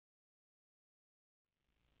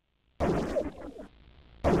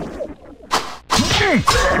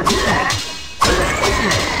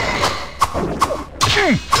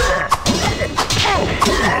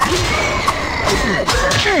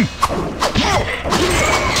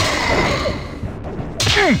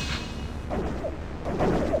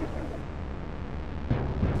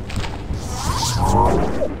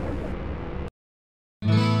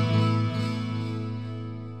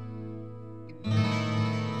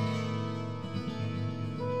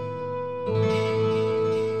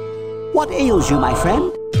What ails you, my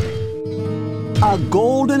friend? A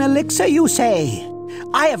golden elixir, you say?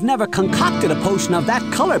 I have never concocted a potion of that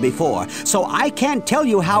color before, so I can't tell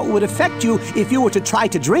you how it would affect you if you were to try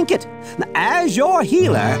to drink it. As your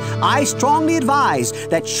healer, I strongly advise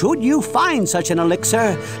that should you find such an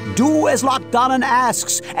elixir, do as Lochdonan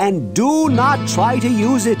asks and do not try to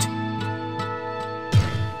use it.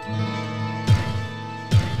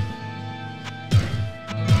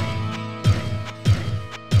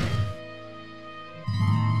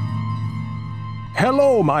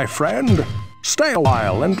 Hello, my friend. Stay a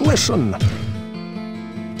while and listen.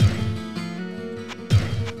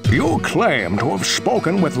 You claim to have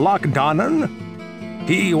spoken with Lochdonan?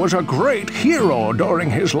 He was a great hero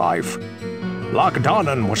during his life.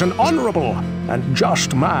 Lochdonan was an honorable and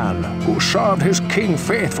just man who served his king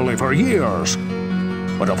faithfully for years.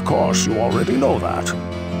 But of course you already know that.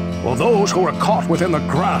 For those who were caught within the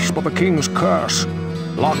grasp of the king's curse,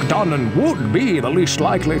 Lochdonan would be the least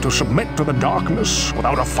likely to submit to the darkness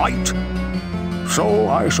without a fight. So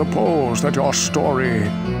I suppose that your story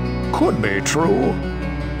could be true.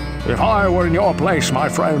 If I were in your place, my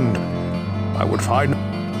friend, I would find...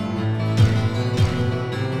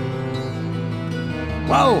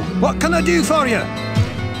 Well, what can I do for you?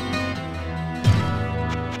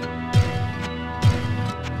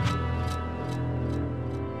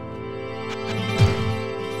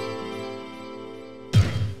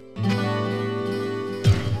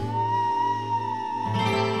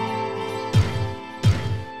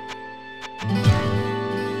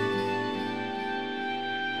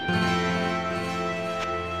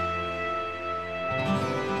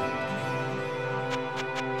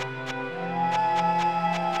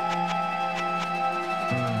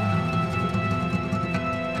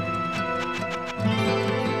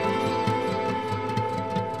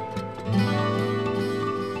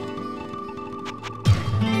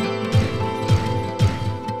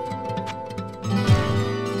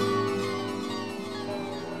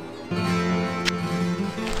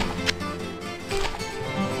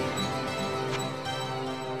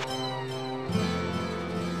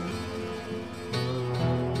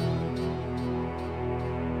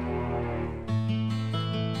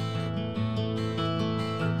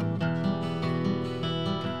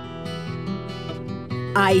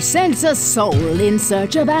 I sense a soul in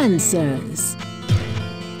search of answers.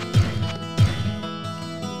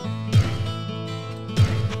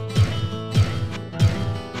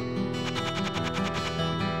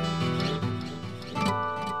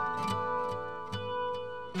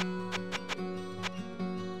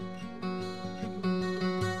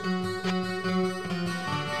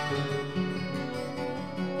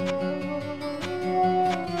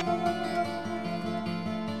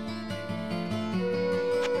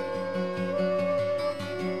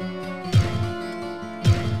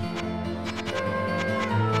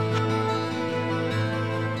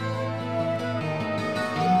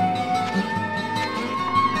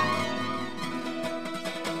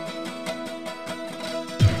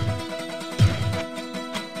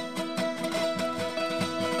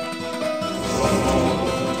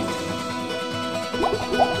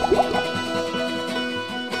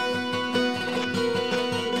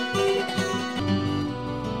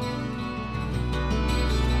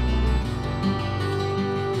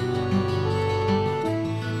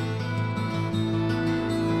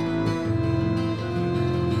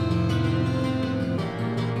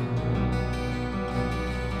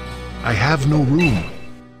 I have no room.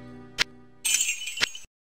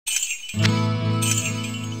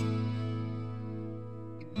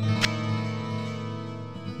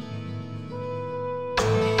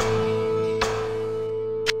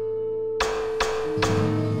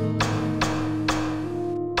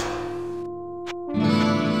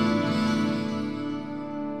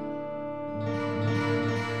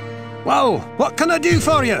 Well, what can I do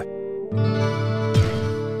for you?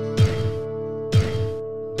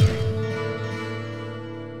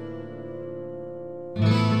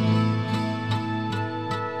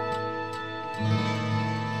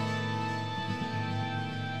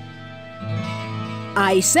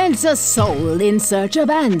 I sense a soul in search of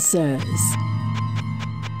answers.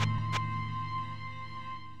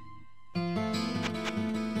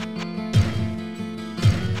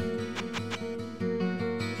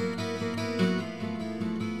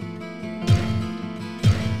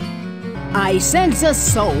 I sense a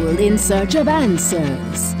soul in search of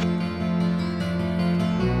answers.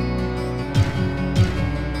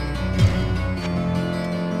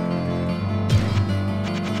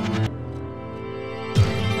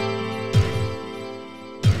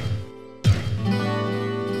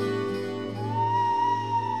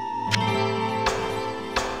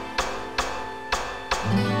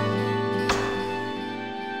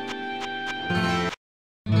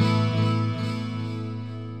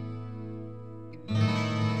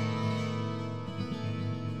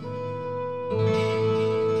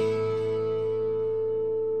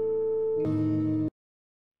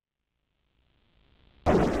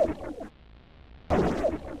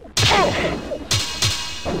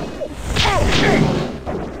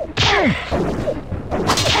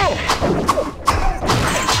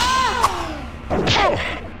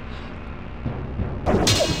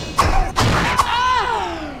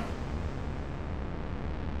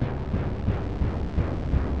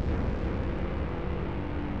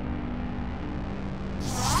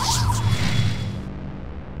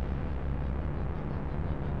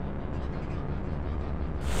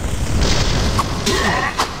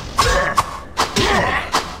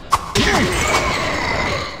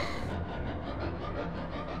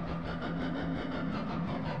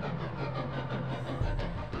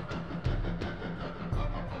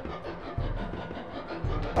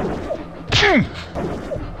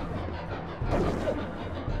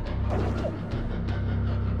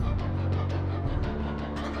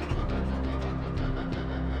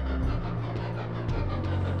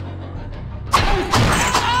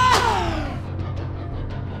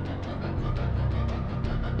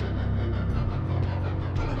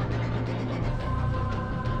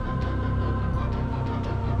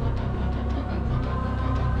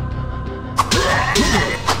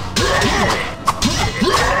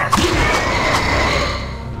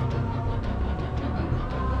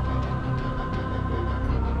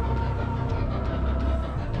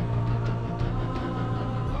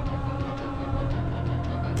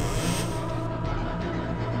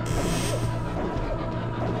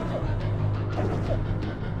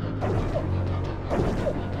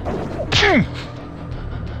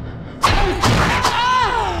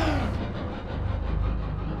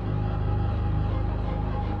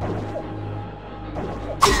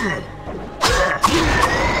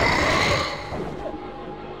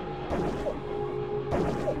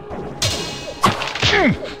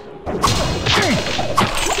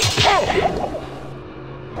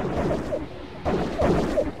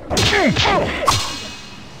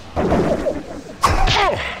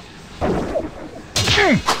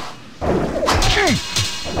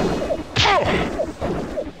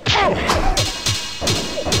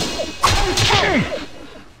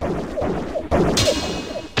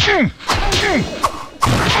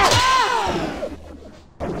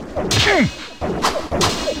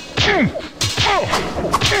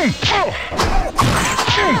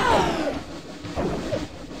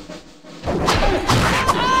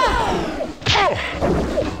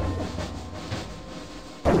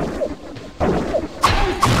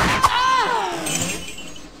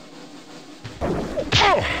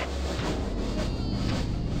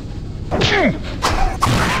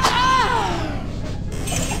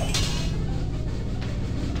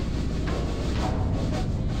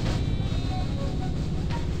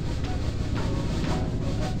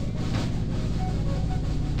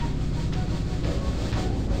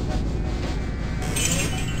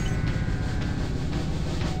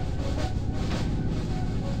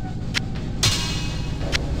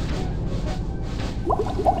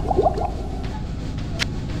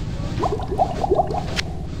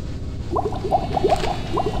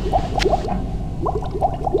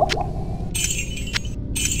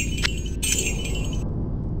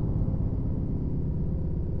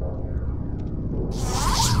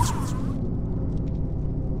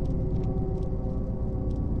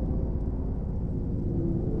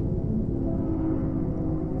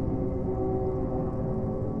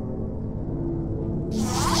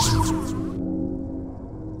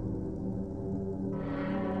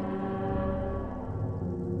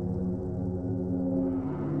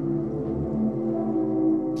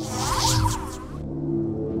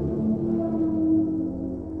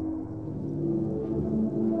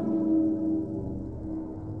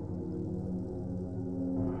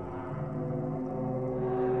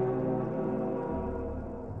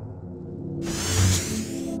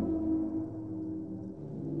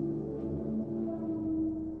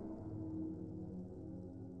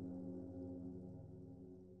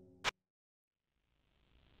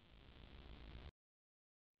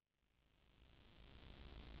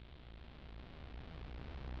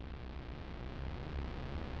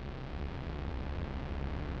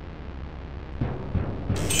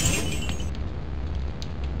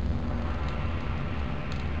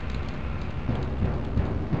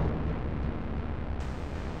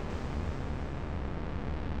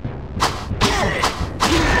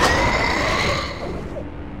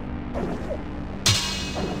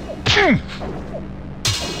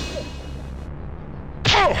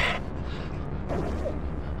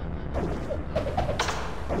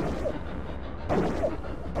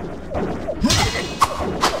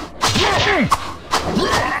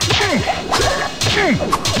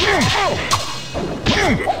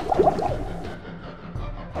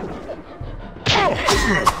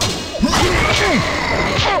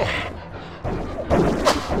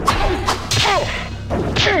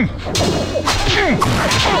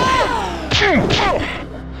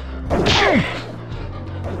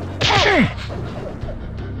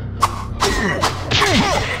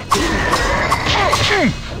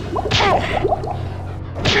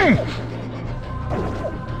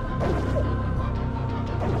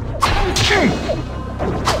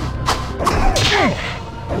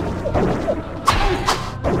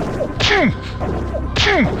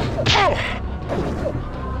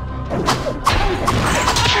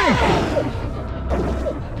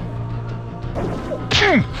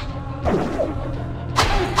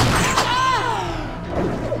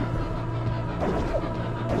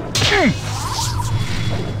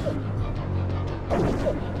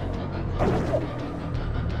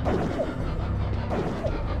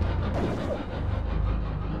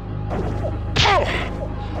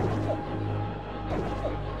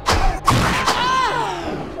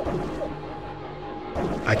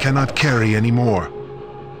 I cannot carry any more.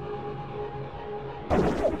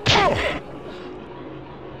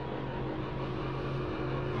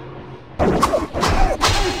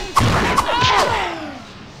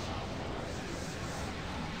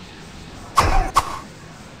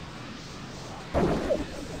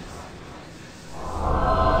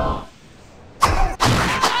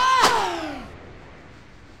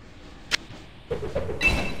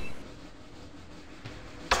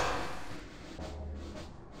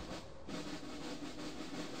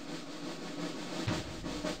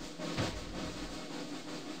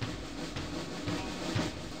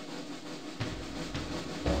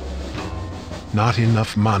 Not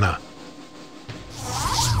enough mana.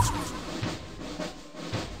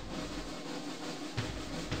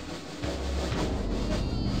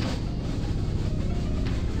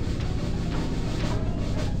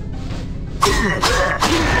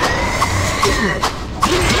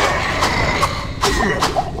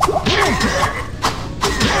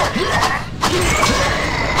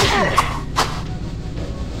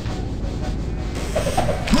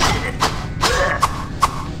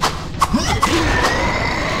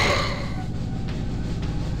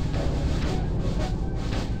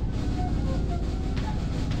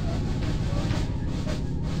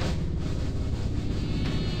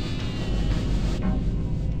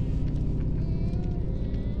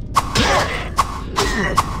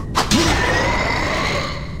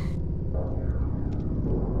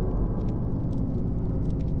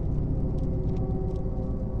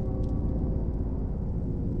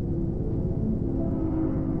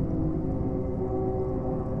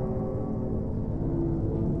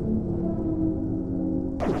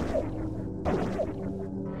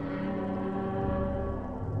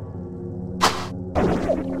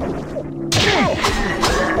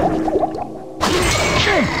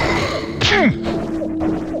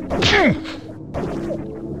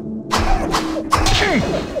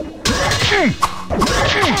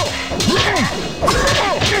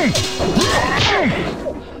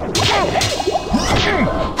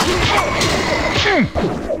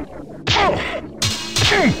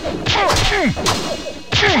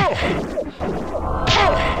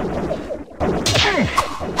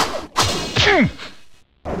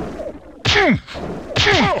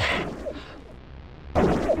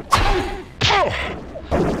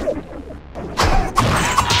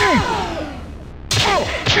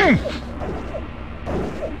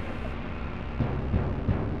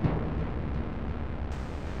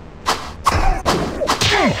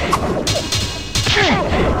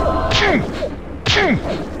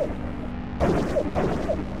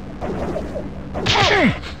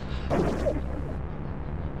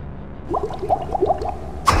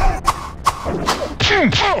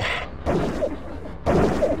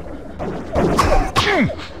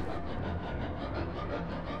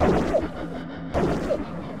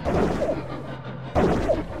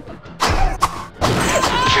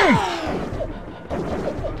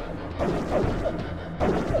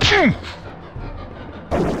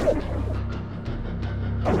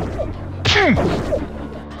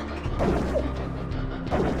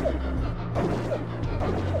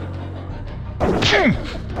 I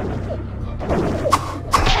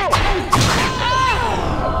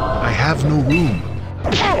have no room.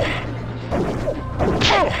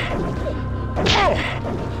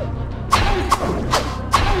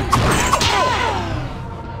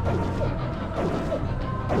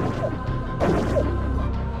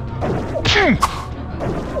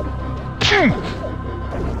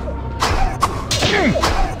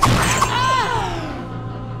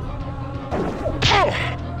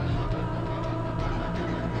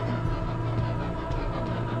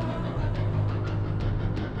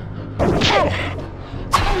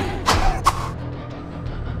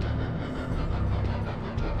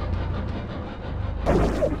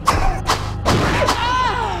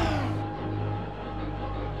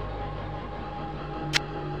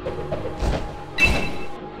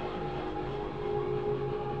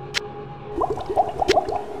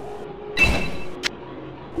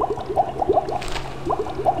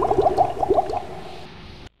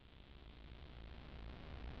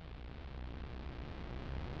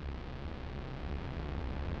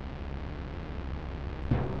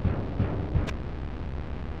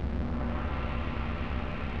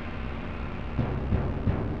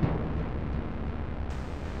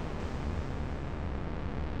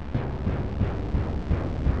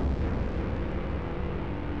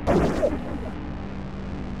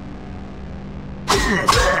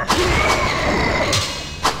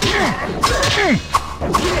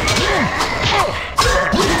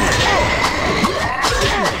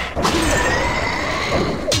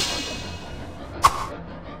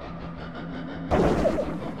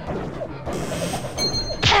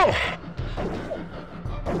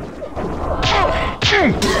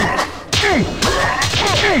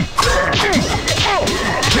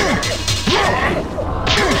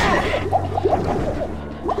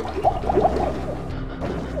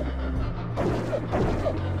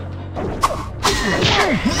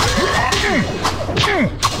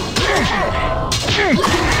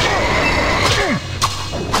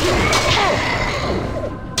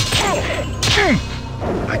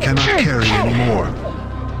 I cannot carry anymore.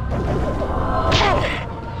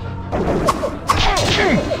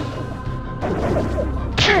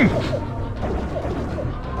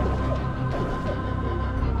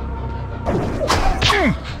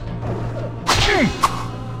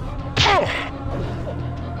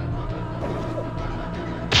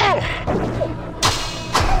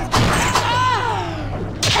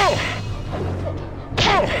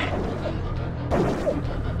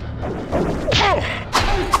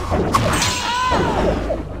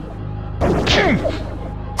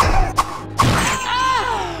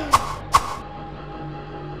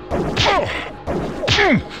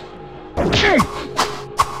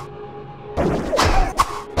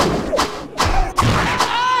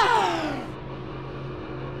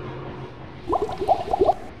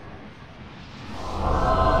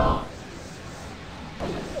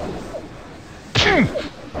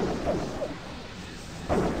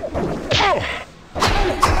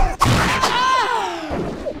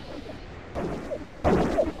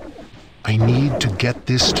 I need to get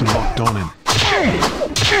this to Lochdonen.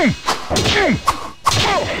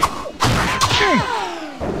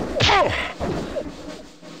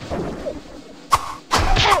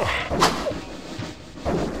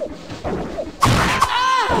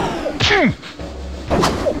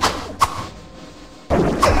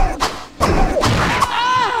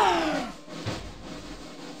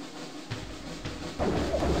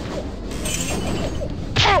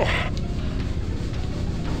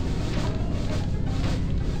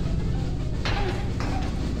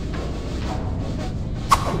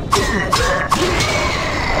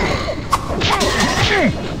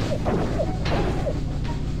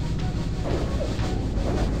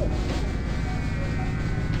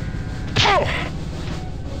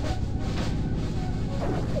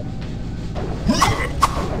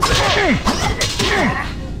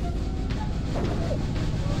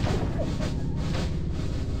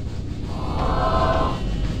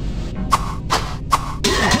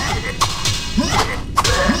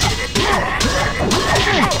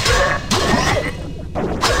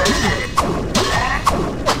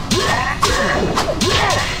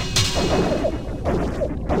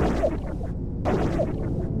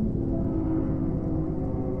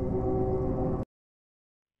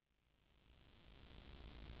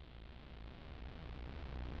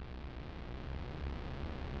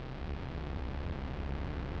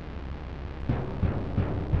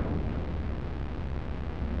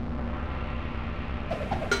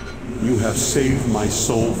 You have saved my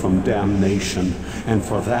soul from damnation, and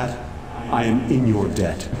for that, I am in your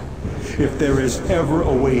debt. If there is ever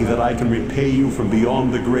a way that I can repay you from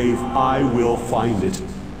beyond the grave, I will find it.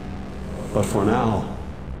 But for now,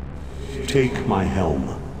 take my helm.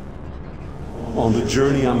 On the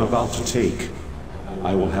journey I'm about to take,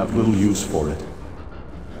 I will have little use for it.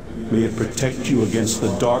 May it protect you against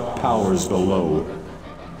the dark powers below.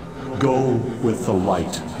 Go with the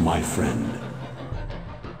light, my friend.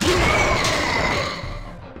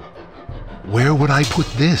 Where would I put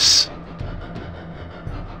this?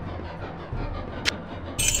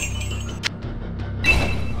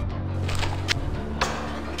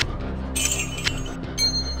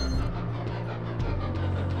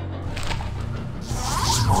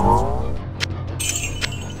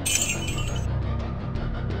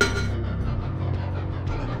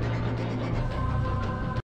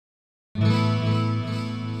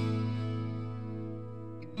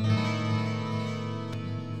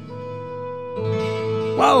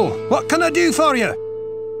 Well, what can I do for you?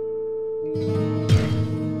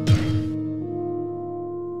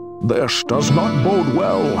 This does not bode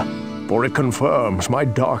well, for it confirms my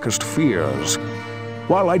darkest fears.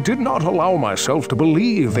 While I did not allow myself to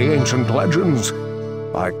believe the ancient legends,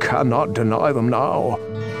 I cannot deny them now.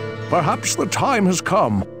 Perhaps the time has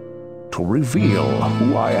come to reveal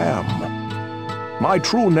who I am. My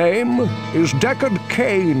true name is Deckard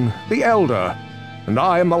Cain the Elder, and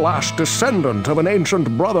I am the last descendant of an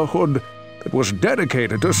ancient brotherhood that was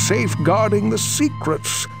dedicated to safeguarding the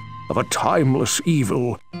secrets of a timeless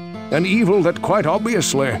evil, an evil that quite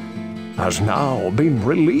obviously has now been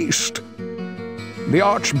released. The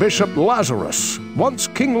Archbishop Lazarus, once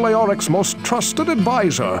King Leoric's most trusted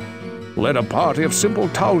advisor, led a party of simple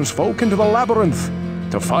townsfolk into the labyrinth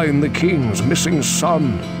to find the king's missing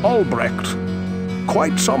son, Albrecht.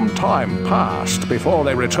 Quite some time passed before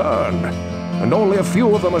they returned, and only a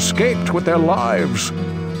few of them escaped with their lives.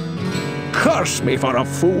 Curse me for a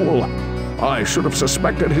fool! I should have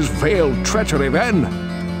suspected his veiled treachery then.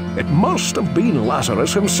 It must have been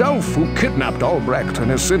Lazarus himself who kidnapped Albrecht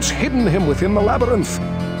and has since hidden him within the labyrinth.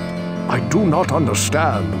 I do not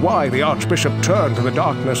understand why the Archbishop turned to the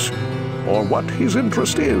darkness, or what his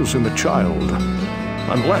interest is in the child,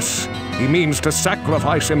 unless he means to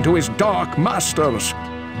sacrifice him to his dark masters.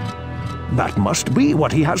 That must be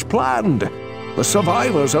what he has planned. The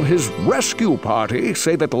survivors of his rescue party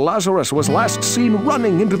say that Lazarus was last seen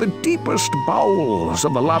running into the deepest bowels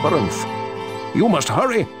of the labyrinth. You must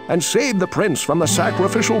hurry and save the prince from the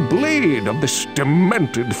sacrificial blade of this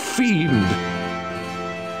demented fiend.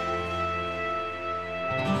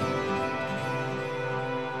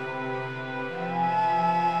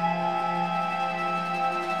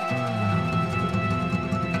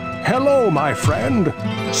 Hello, my friend.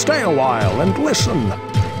 Stay a while and listen.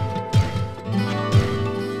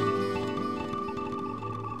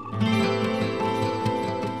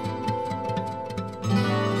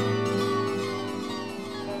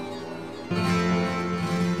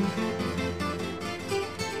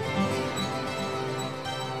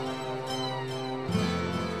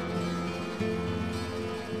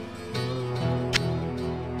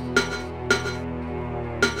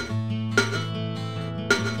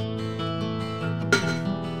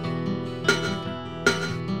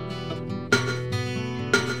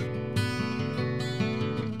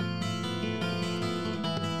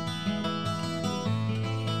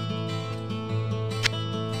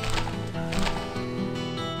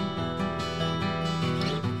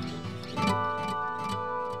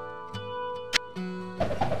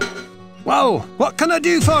 Well, what can I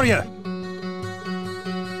do for you?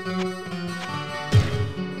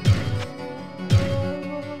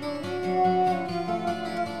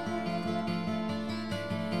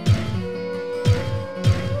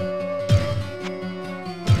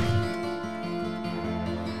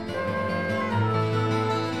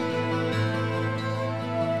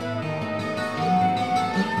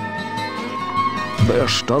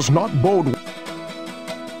 This does not bode well.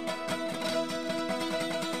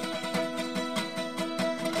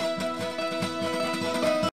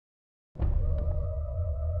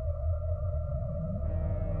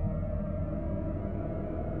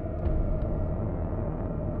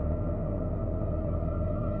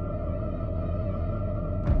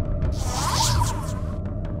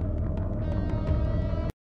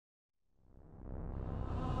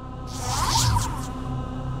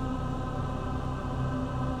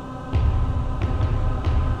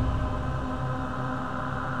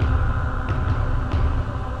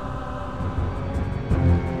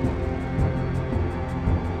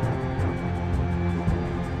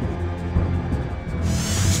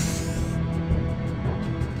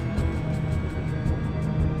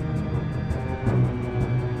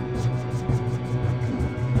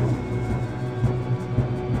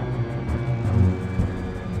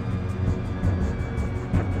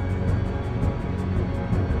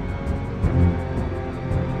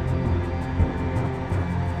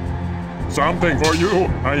 Something for you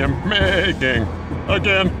I am making.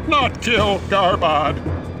 Again, not kill Garbad.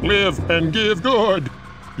 Live and give good.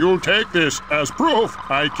 You'll take this as proof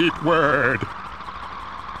I keep word.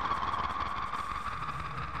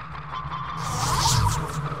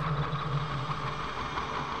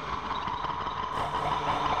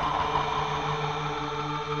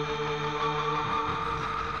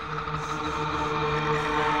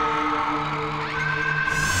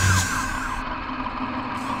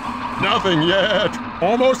 Nothing yet.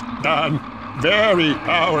 Almost done. Very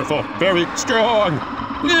powerful, very strong.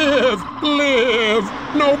 Live, live,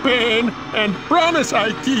 no pain, and promise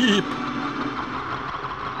I keep.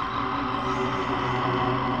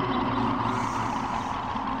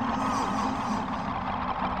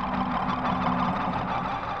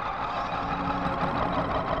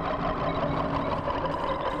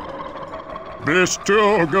 This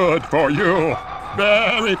too good for you.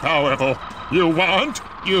 Very powerful. You want,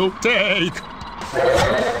 you take.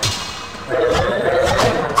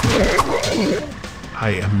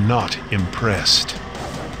 I am not impressed.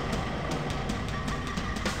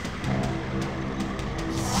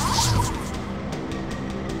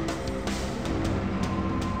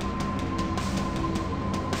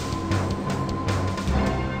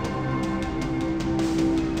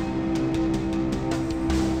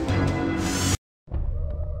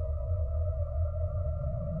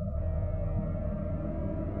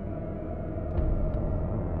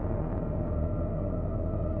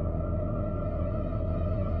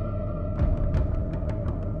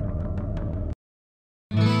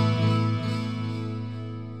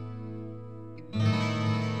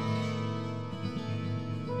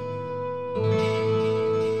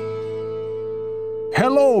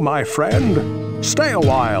 Hello, my friend. Stay a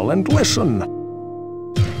while and listen.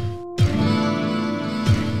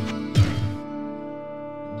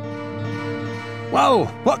 Well,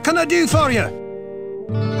 what can I do for you?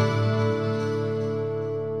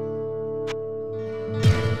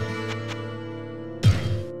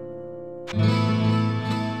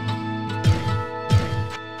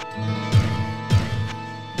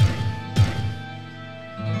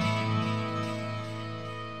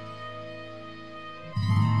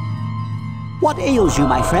 What ails you,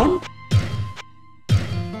 my friend?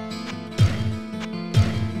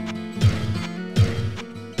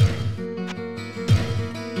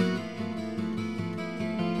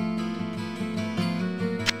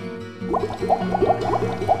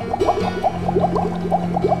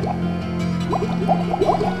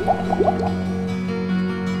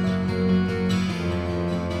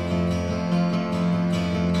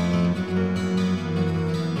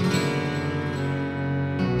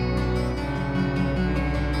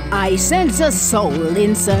 I sense a soul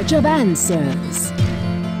in search of answers.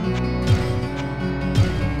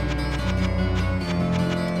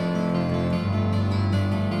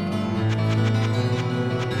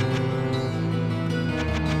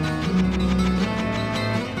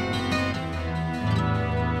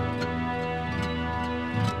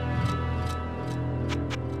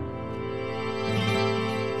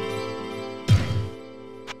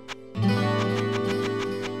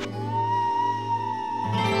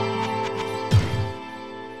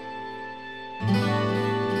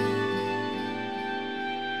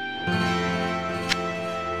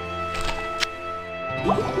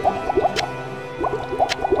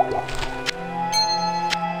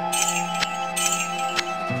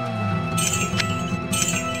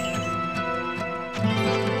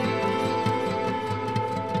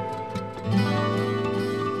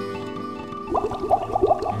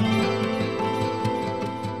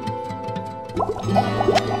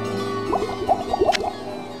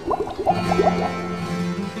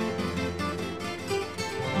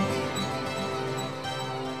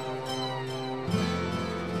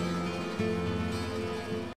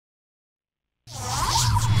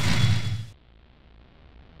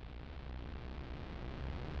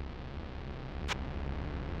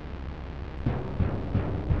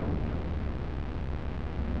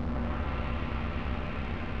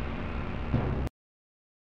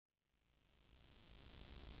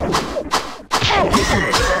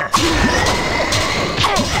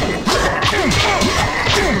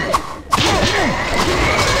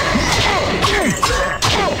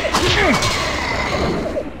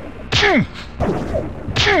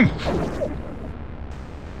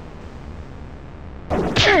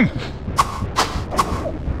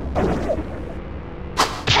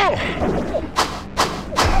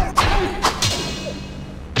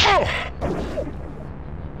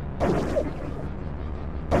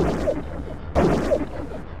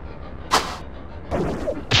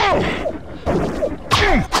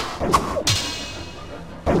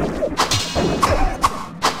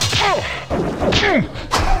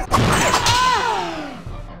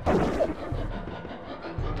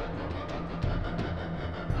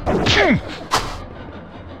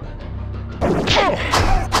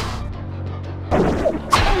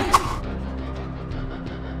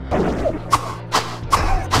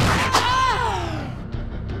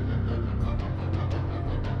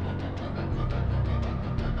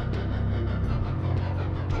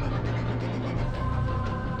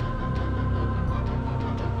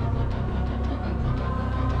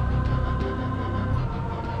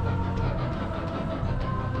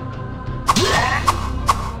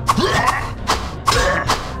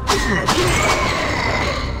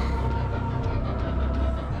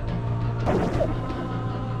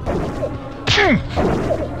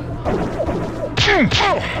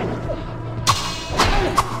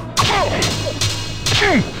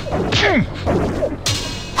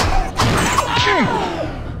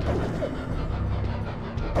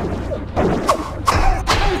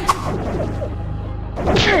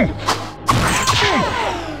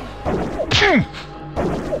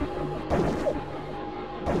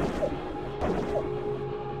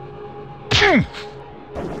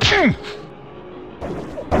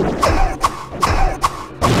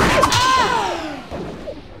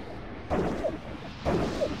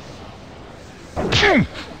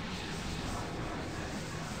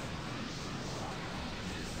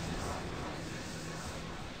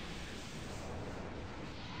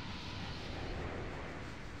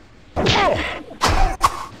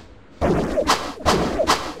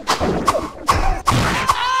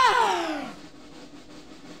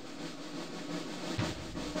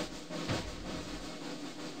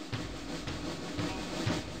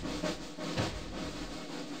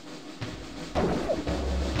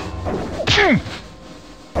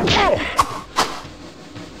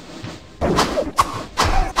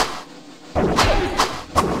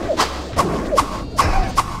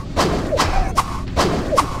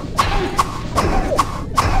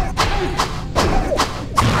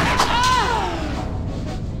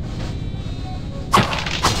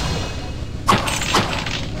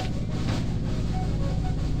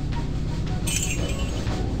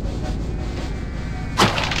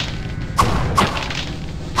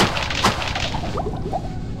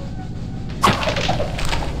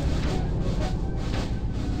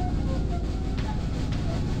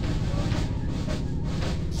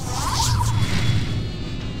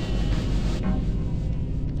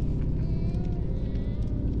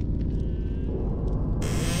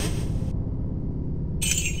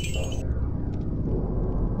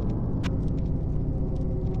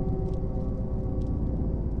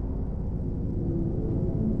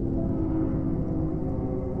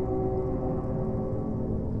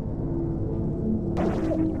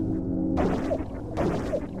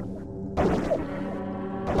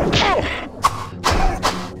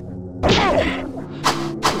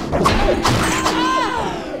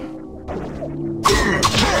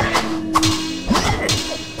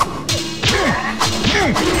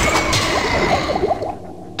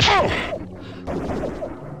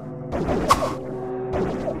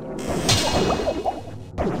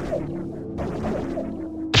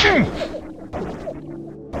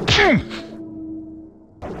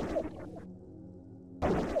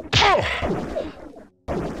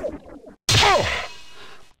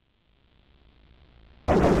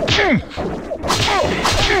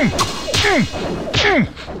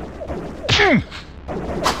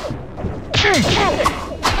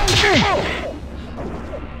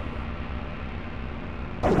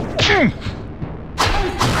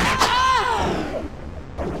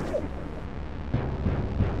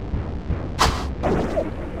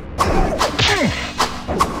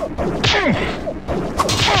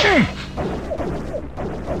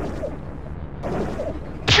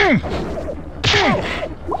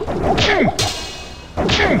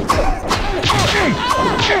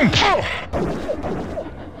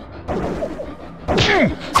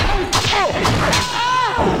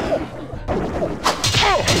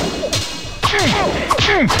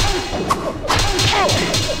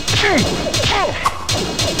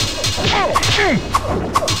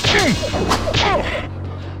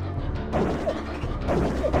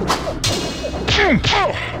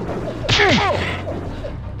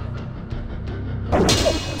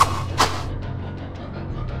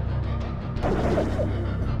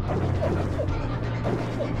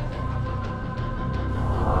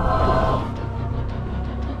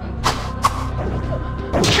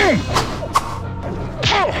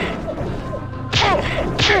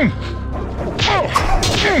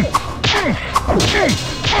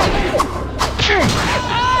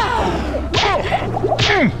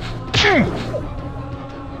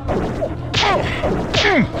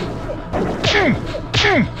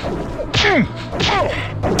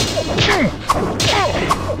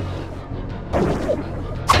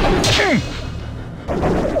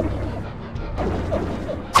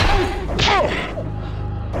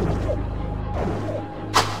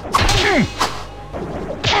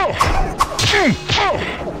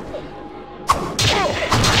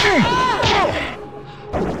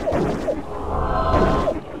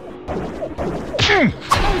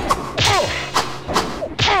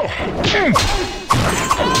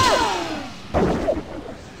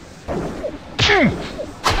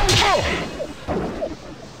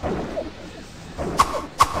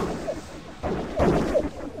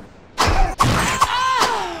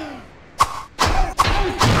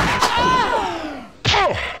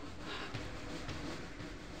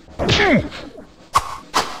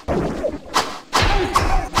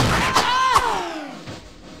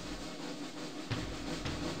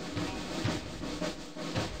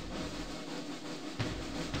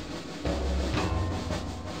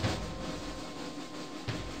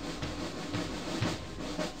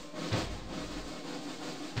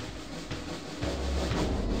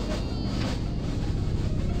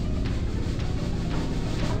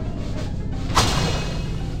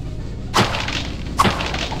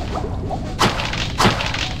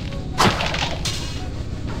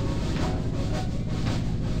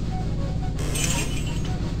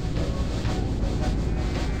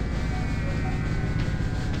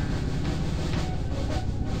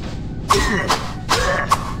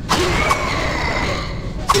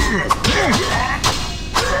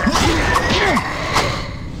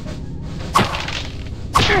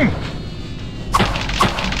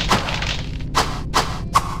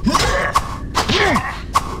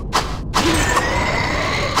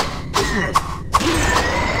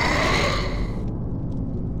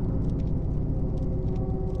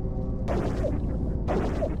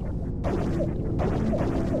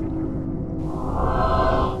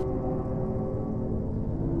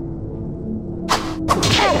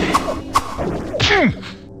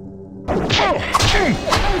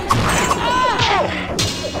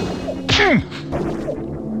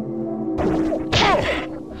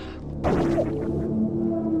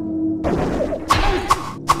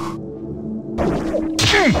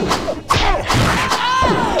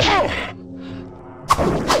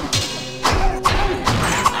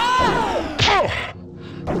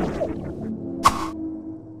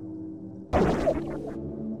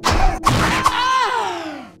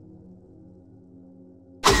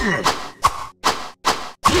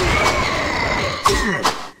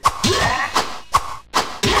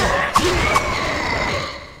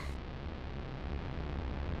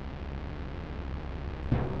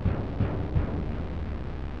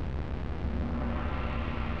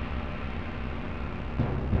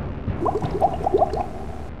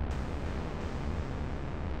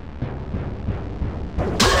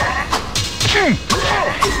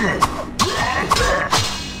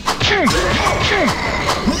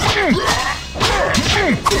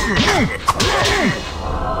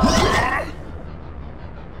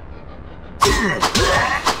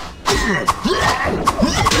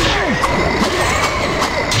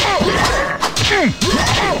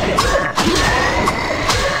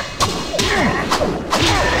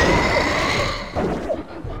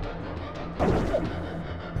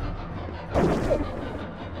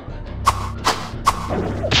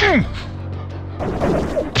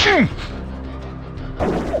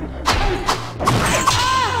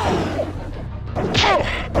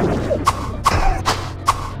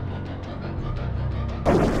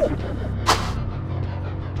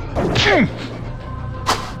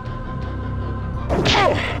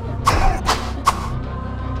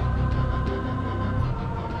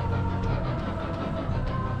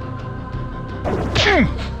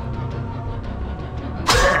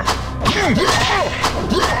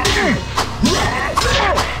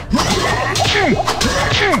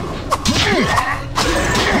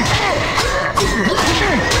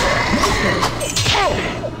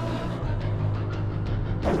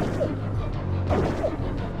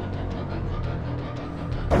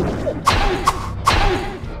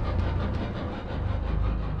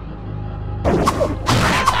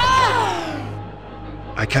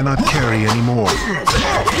 I cannot carry anymore.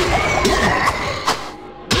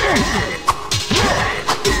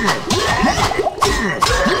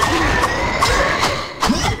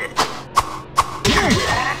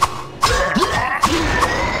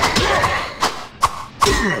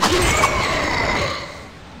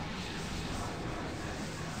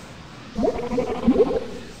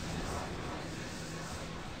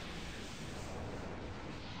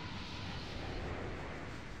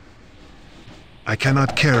 I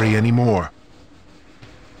cannot carry anymore.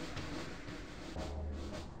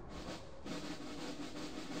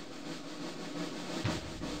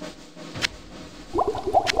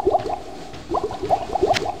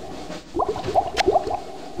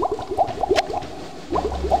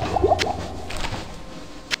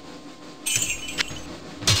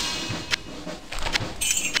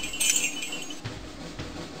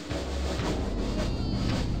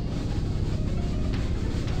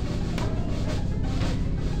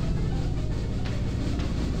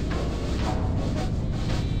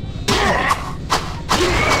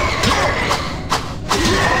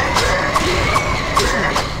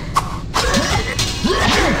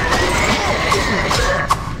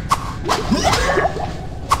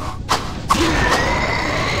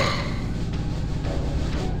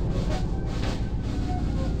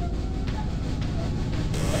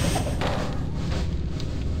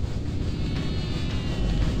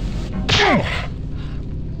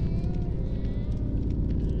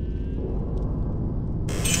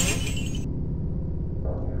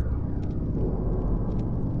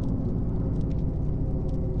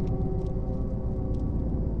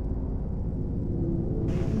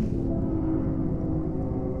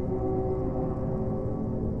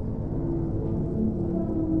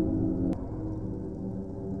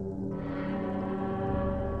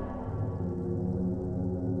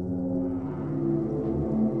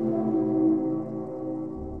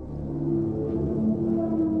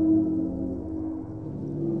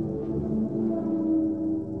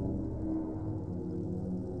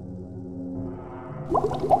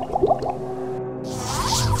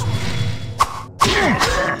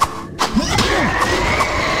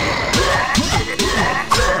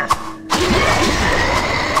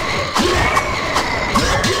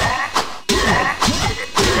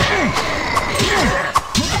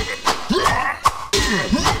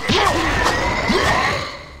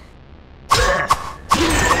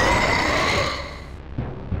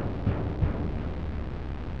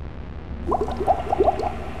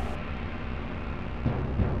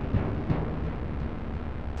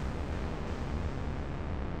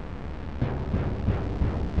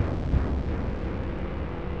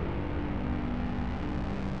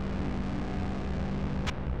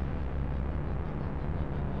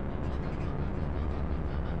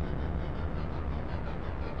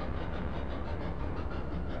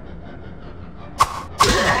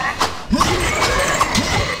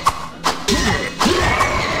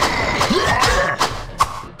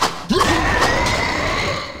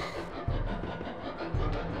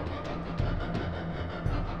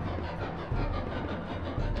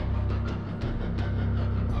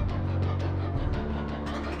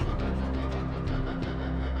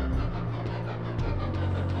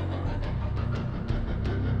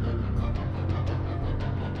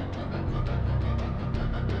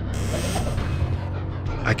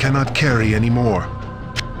 I cannot carry any more.